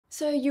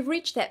So you've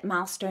reached that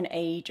milestone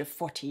age of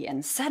 40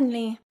 and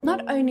suddenly,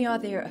 not only are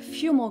there a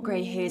few more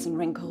grey hairs and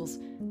wrinkles,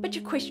 but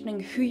you're questioning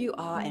who you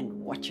are and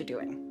what you're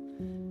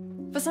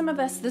doing. For some of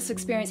us, this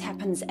experience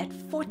happens at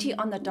 40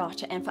 on the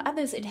dot, and for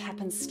others it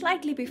happens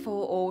slightly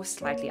before or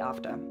slightly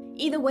after.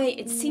 Either way,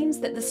 it seems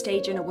that the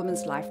stage in a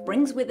woman's life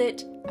brings with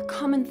it a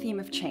common theme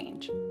of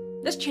change.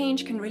 This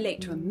change can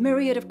relate to a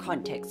myriad of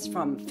contexts,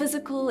 from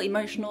physical,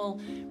 emotional,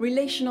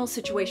 relational,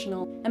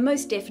 situational, and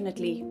most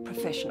definitely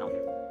professional.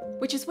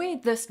 Which is where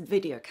this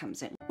video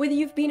comes in. Whether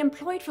you've been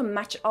employed for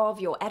much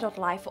of your adult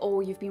life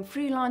or you've been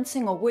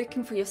freelancing or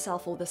working for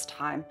yourself all this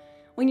time,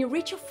 when you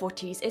reach your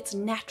 40s, it's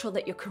natural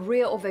that your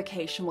career or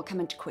vocation will come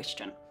into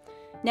question.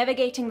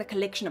 Navigating the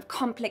collection of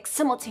complex,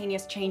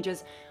 simultaneous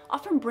changes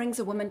often brings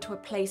a woman to a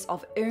place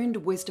of earned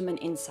wisdom and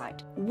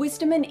insight.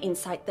 Wisdom and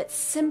insight that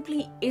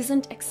simply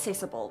isn't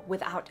accessible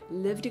without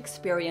lived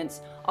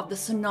experience of the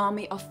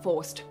tsunami of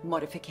forced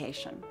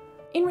modification.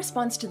 In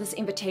response to this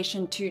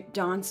invitation to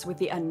dance with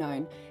the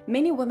unknown,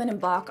 many women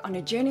embark on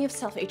a journey of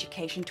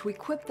self-education to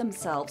equip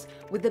themselves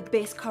with the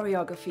best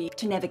choreography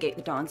to navigate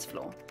the dance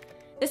floor.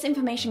 This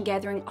information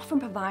gathering often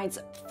provides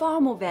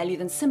far more value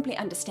than simply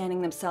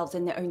understanding themselves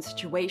in their own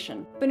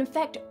situation, but in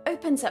fact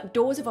opens up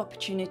doors of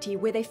opportunity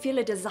where they feel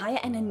a desire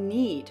and a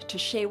need to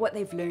share what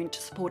they've learned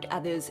to support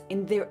others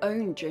in their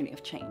own journey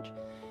of change.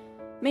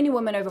 Many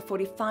women over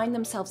 40 find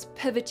themselves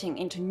pivoting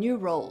into new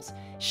roles,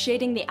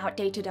 shedding the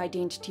outdated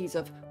identities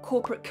of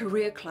corporate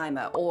career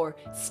climber or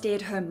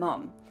stay-at-home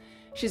mom.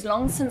 She's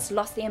long since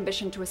lost the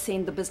ambition to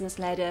ascend the business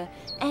ladder,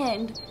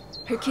 and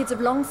her kids have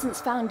long since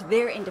found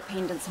their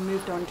independence and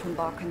moved on to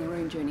embark on their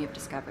own journey of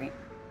discovery.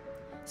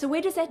 So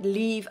where does that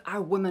leave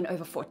our woman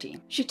over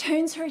 40? She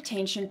turns her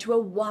attention to a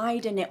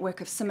wider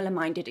network of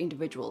similar-minded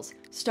individuals,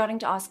 starting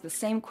to ask the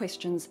same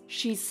questions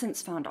she's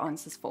since found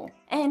answers for.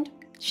 And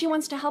she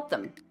wants to help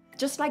them,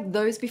 just like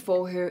those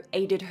before her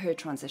aided her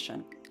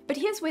transition. But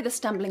here's where the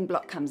stumbling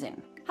block comes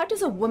in. How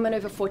does a woman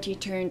over 40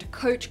 turned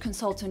coach,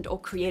 consultant,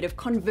 or creative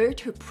convert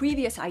her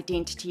previous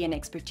identity and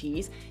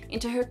expertise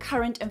into her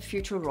current and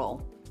future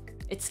role?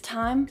 It's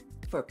time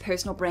for a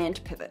personal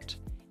brand pivot.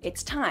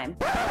 It's time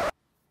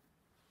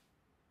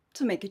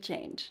to make a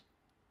change.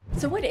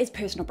 So what is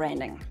personal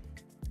branding?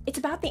 It's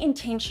about the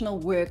intentional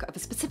work of a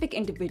specific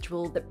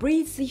individual that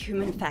breathes the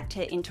human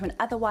factor into an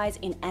otherwise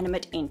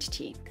inanimate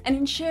entity and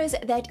ensures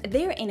that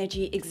their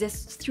energy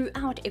exists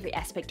throughout every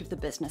aspect of the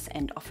business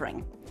and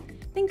offering.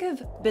 Think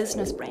of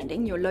business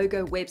branding, your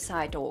logo,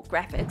 website, or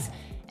graphics,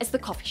 as the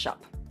coffee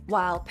shop,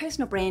 while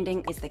personal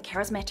branding is the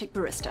charismatic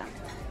barista.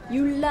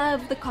 You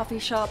love the coffee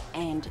shop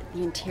and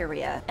the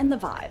interior and the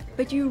vibe,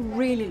 but you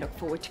really look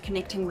forward to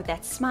connecting with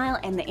that smile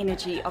and the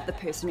energy of the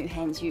person who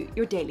hands you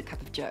your daily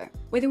cup of joe.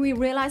 Whether we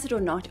realize it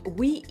or not,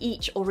 we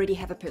each already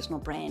have a personal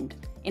brand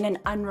in an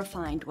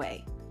unrefined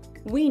way.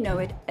 We know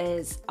it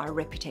as our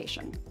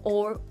reputation,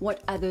 or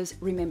what others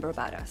remember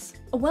about us.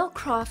 A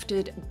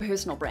well-crafted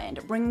personal brand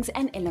brings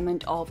an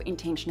element of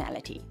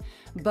intentionality,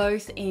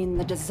 both in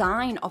the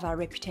design of our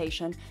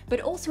reputation,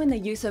 but also in the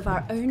use of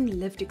our own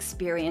lived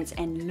experience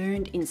and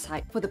learned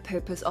insight for the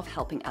purpose of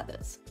helping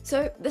others.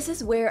 So this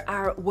is where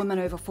our woman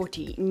over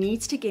 40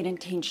 needs to get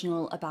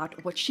intentional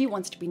about what she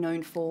wants to be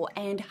known for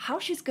and how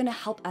she's going to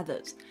help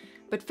others.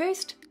 But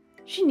first,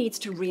 she needs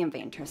to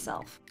reinvent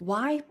herself.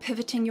 Why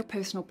pivoting your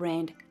personal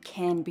brand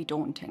can be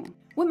daunting.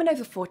 Women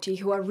over 40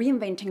 who are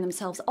reinventing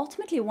themselves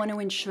ultimately want to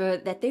ensure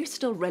that they're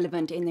still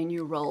relevant in their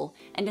new role,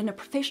 and in a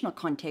professional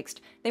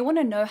context, they want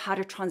to know how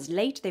to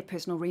translate their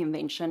personal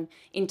reinvention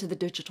into the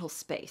digital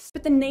space.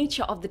 But the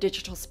nature of the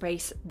digital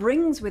space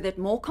brings with it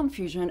more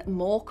confusion,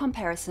 more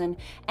comparison,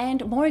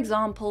 and more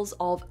examples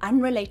of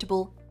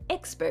unrelatable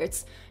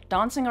experts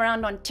dancing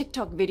around on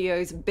TikTok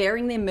videos,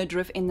 bearing their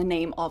midriff in the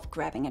name of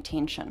grabbing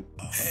attention.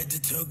 Had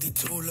to tuck the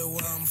toilet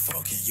while I'm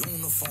fucking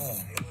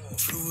uniform.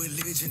 True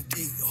religion,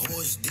 dick,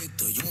 horse, dick,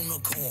 the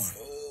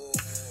unicorn.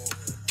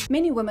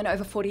 Many women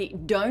over 40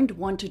 don't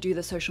want to do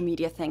the social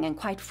media thing, and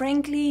quite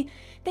frankly,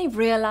 they've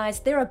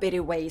realized there are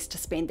better ways to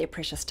spend their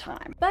precious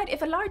time. But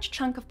if a large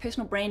chunk of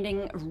personal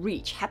branding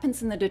reach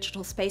happens in the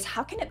digital space,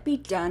 how can it be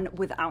done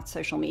without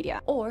social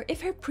media? Or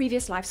if her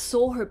previous life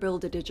saw her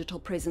build a digital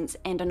presence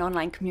and an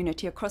online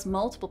community across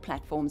multiple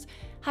platforms,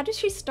 how does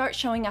she start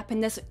showing up in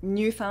this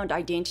newfound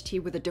identity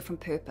with a different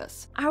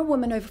purpose? Our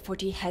woman over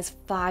 40 has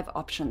 5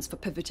 options for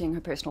pivoting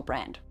her personal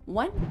brand.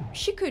 1,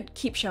 she could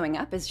keep showing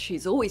up as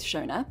she's always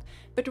shown up,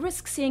 but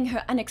risk seeing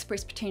her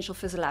unexpressed potential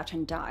fizzle out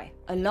and die,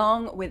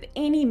 along with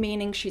any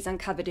meaning she's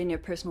uncovered in her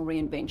personal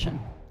reinvention.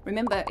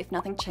 Remember, if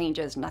nothing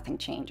changes, nothing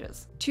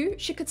changes. 2,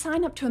 she could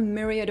sign up to a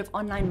myriad of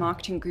online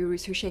marketing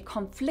gurus who share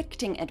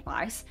conflicting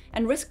advice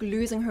and risk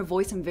losing her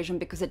voice and vision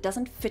because it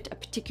doesn't fit a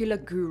particular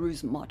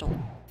guru's model.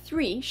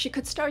 3, she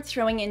could start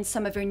throwing in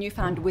some of her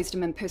newfound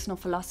wisdom and personal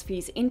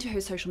philosophies into her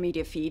social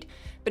media feed,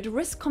 but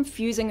risk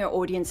confusing her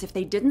audience if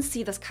they didn't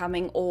see this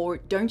coming or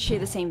don't share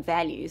the same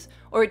values,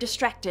 or are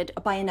distracted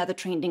by another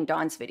trending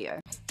dance video.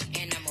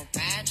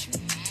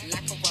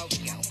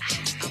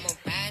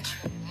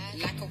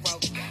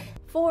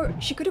 4,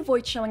 she could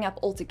avoid showing up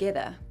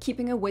altogether,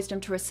 keeping her wisdom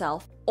to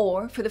herself,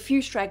 or for the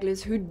few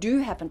stragglers who do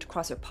happen to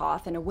cross her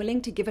path and are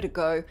willing to give it a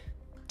go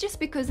just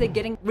because they're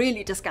getting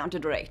really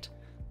discounted rate.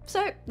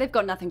 So they've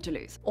got nothing to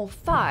lose. Or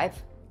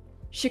 5,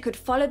 she could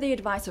follow the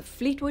advice of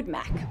Fleetwood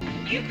Mac.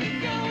 You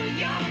can go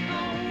your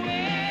own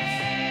way,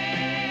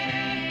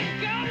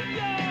 go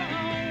your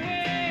own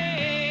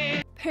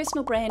way.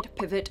 Personal brand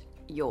pivot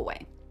your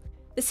way.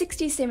 The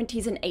 60s,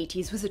 70s, and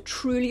 80s was a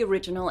truly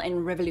original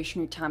and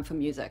revolutionary time for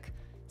music.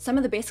 Some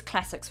of the best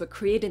classics were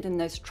created in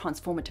those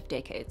transformative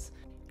decades.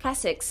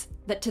 Classics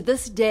that to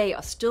this day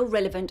are still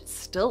relevant,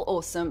 still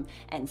awesome,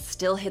 and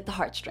still hit the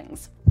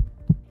heartstrings.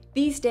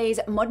 These days,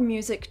 modern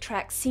music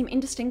tracks seem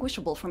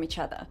indistinguishable from each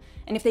other,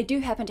 and if they do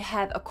happen to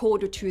have a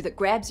chord or two that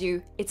grabs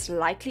you, it's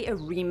likely a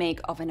remake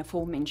of an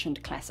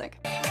aforementioned classic.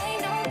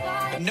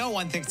 No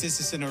one thinks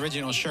this is an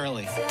original,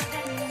 Shirley.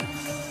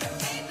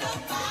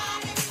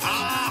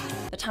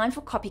 The time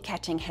for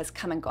copycatting has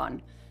come and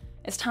gone.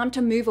 It's time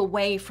to move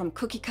away from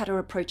cookie-cutter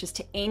approaches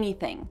to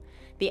anything.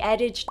 The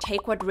adage,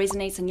 take what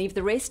resonates and leave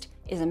the rest,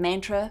 is a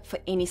mantra for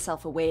any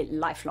self-aware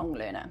lifelong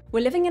learner.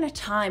 We're living in a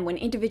time when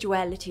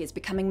individuality is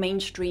becoming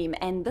mainstream,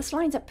 and this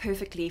lines up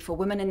perfectly for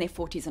women in their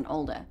 40s and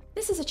older.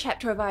 This is a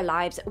chapter of our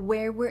lives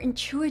where we're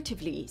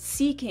intuitively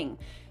seeking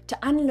to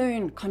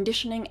unlearn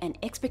conditioning and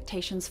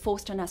expectations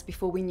forced on us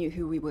before we knew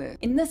who we were.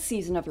 In this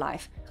season of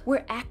life,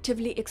 we're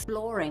actively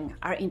exploring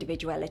our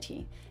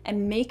individuality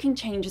and making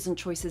changes and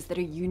choices that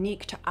are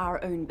unique to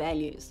our own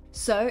values.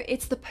 So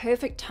it's the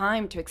perfect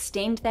time to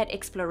extend that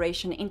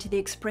exploration into the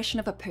expression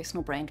of a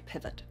personal brand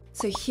pivot.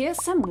 So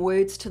here's some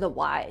words to the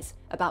wise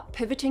about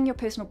pivoting your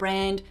personal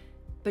brand,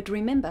 but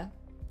remember,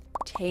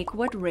 take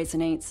what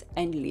resonates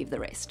and leave the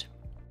rest.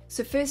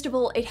 So first of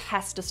all, it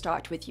has to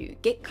start with you.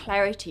 Get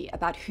clarity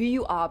about who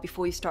you are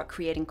before you start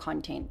creating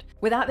content.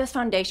 Without this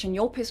foundation,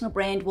 your personal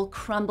brand will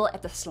crumble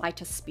at the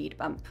slightest speed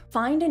bump.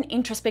 Find an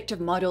introspective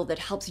model that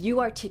helps you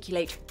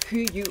articulate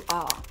who you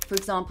are. For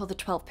example, the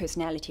 12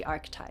 personality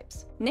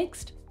archetypes.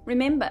 Next,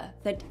 remember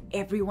that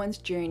everyone's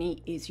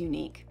journey is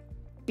unique.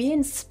 Be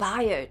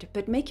inspired,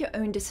 but make your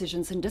own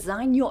decisions and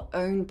design your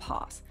own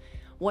path.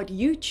 What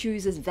you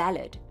choose is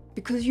valid,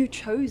 because you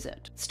chose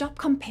it. Stop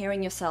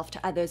comparing yourself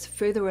to others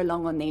further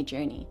along on their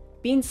journey.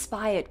 Be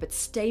inspired, but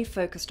stay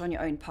focused on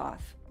your own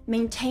path.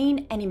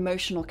 Maintain an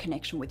emotional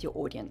connection with your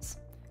audience.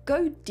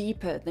 Go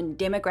deeper than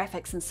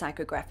demographics and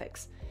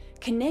psychographics.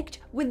 Connect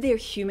with their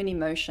human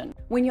emotion.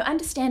 When you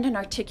understand and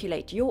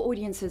articulate your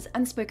audience's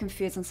unspoken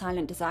fears and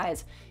silent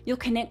desires, you'll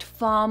connect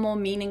far more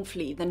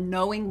meaningfully than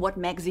knowing what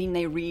magazine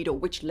they read or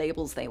which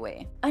labels they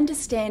wear.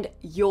 Understand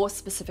your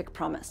specific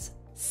promise.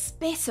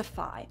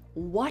 Specify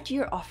what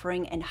you're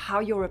offering and how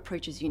your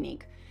approach is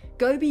unique.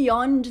 Go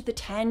beyond the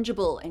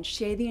tangible and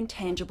share the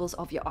intangibles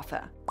of your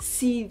offer.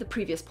 See the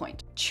previous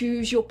point.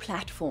 Choose your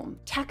platform.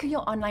 Tackle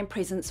your online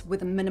presence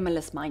with a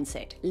minimalist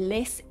mindset.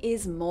 Less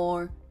is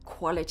more,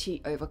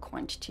 quality over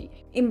quantity.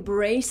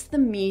 Embrace the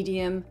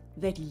medium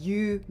that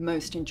you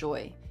most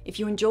enjoy. If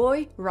you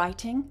enjoy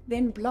writing,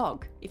 then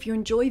blog. If you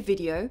enjoy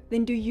video,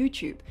 then do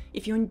YouTube.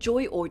 If you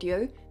enjoy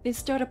audio, then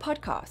start a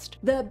podcast.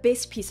 The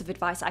best piece of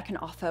advice I can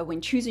offer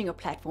when choosing your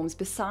platforms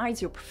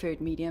besides your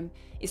preferred medium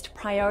is to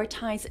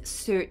prioritize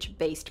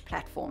search-based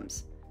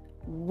platforms.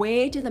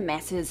 Where do the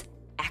masses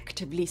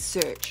actively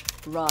search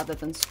rather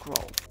than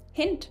scroll?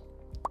 Hint: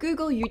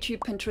 Google, YouTube,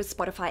 Pinterest,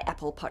 Spotify,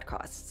 Apple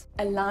Podcasts.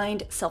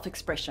 Aligned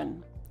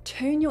self-expression.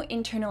 Turn your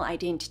internal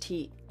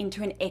identity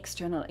into an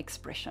external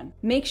expression.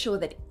 Make sure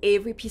that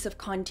every piece of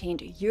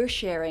content you're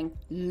sharing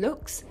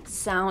looks,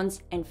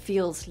 sounds, and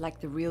feels like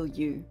the real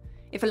you.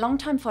 If a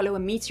longtime follower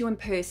meets you in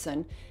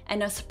person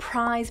and are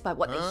surprised by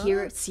what they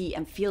hear, see,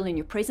 and feel in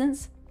your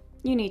presence,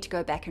 you need to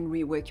go back and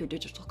rework your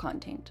digital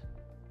content.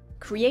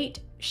 Create,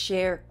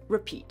 share,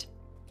 repeat.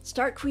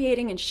 Start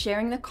creating and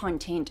sharing the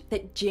content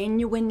that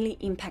genuinely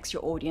impacts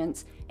your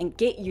audience and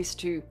get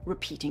used to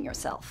repeating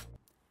yourself.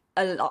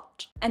 A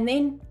lot. And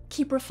then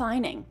keep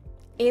refining.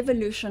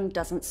 Evolution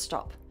doesn't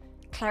stop.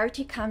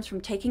 Clarity comes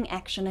from taking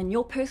action, and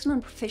your personal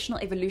and professional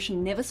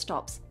evolution never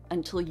stops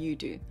until you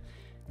do.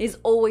 There's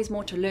always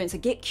more to learn, so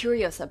get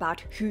curious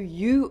about who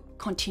you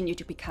continue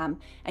to become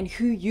and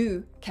who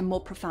you can more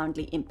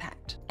profoundly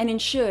impact. And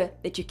ensure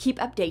that you keep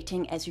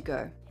updating as you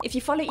go. If you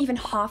follow even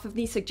half of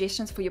these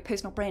suggestions for your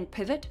personal brand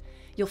pivot,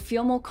 you'll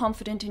feel more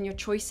confident in your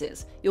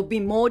choices. You'll be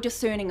more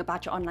discerning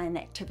about your online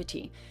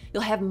activity.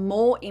 You'll have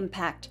more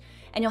impact,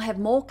 and you'll have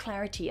more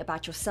clarity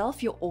about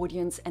yourself, your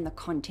audience, and the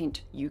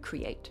content you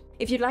create.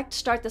 If you'd like to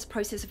start this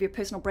process of your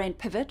personal brand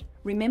pivot,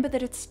 remember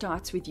that it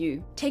starts with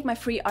you. Take my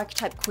free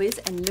archetype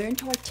quiz and learn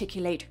to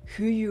articulate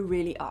who you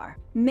really are.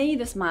 May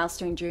this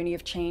milestone journey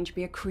of change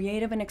be a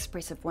creative and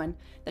expressive one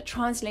that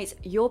translates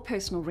your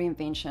personal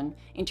reinvention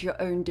into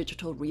your own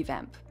digital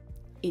revamp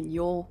in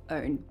your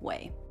own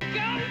way.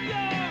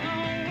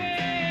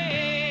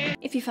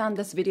 If If you found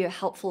this video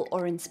helpful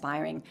or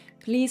inspiring,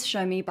 please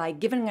show me by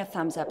giving it a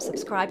thumbs up,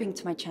 subscribing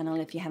to my channel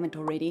if you haven't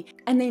already,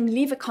 and then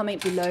leave a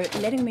comment below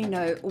letting me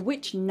know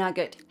which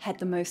nugget had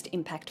the most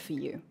impact for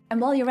you. And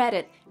while you're at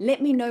it,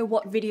 let me know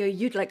what video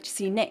you'd like to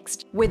see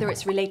next, whether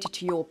it's related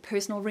to your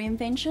personal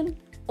reinvention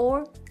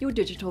or your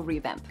digital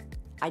revamp.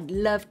 I'd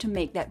love to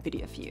make that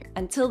video for you.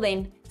 Until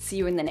then, see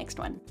you in the next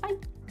one. Bye.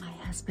 My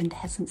husband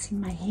hasn't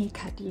seen my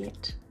haircut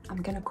yet.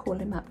 I'm gonna call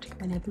him up to come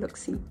and have a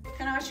look-see.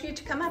 Can I ask you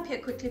to come up here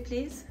quickly,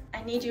 please?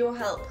 I need your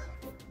help.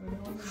 I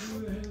don't want to do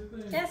the hair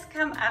thing. Just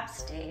come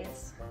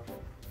upstairs.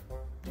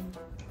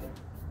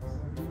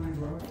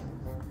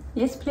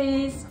 Yes,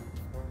 please.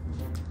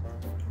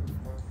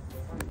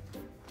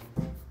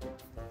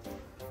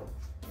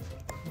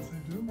 Yes,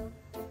 I do.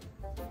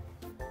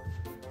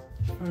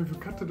 Oh, you've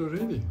cut it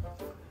already.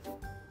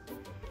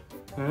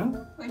 Huh?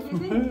 What do you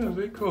think? Yeah,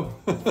 very cool.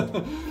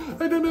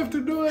 I don't have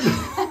to do it.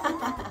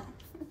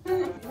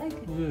 Like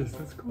it? Yes,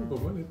 that's cool, but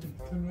what? Let me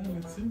turn around,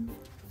 let's see.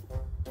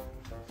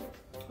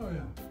 Oh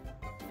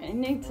yeah. I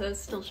need to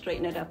still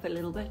straighten it up a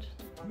little bit.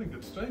 I think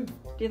it's straight. Do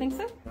you think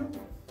so? Yeah.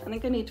 I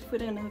think I need to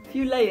put in a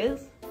few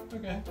layers.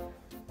 Okay.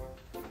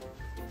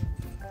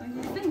 What do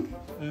you think?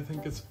 I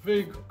think it's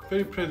very,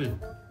 very pretty.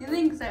 You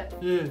think so?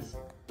 Yes.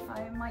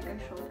 I might go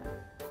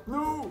shorter.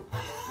 No!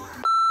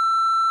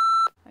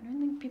 I don't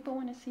think people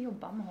want to see your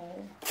bum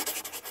hole.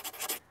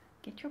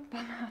 Get your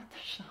bum out the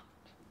shop.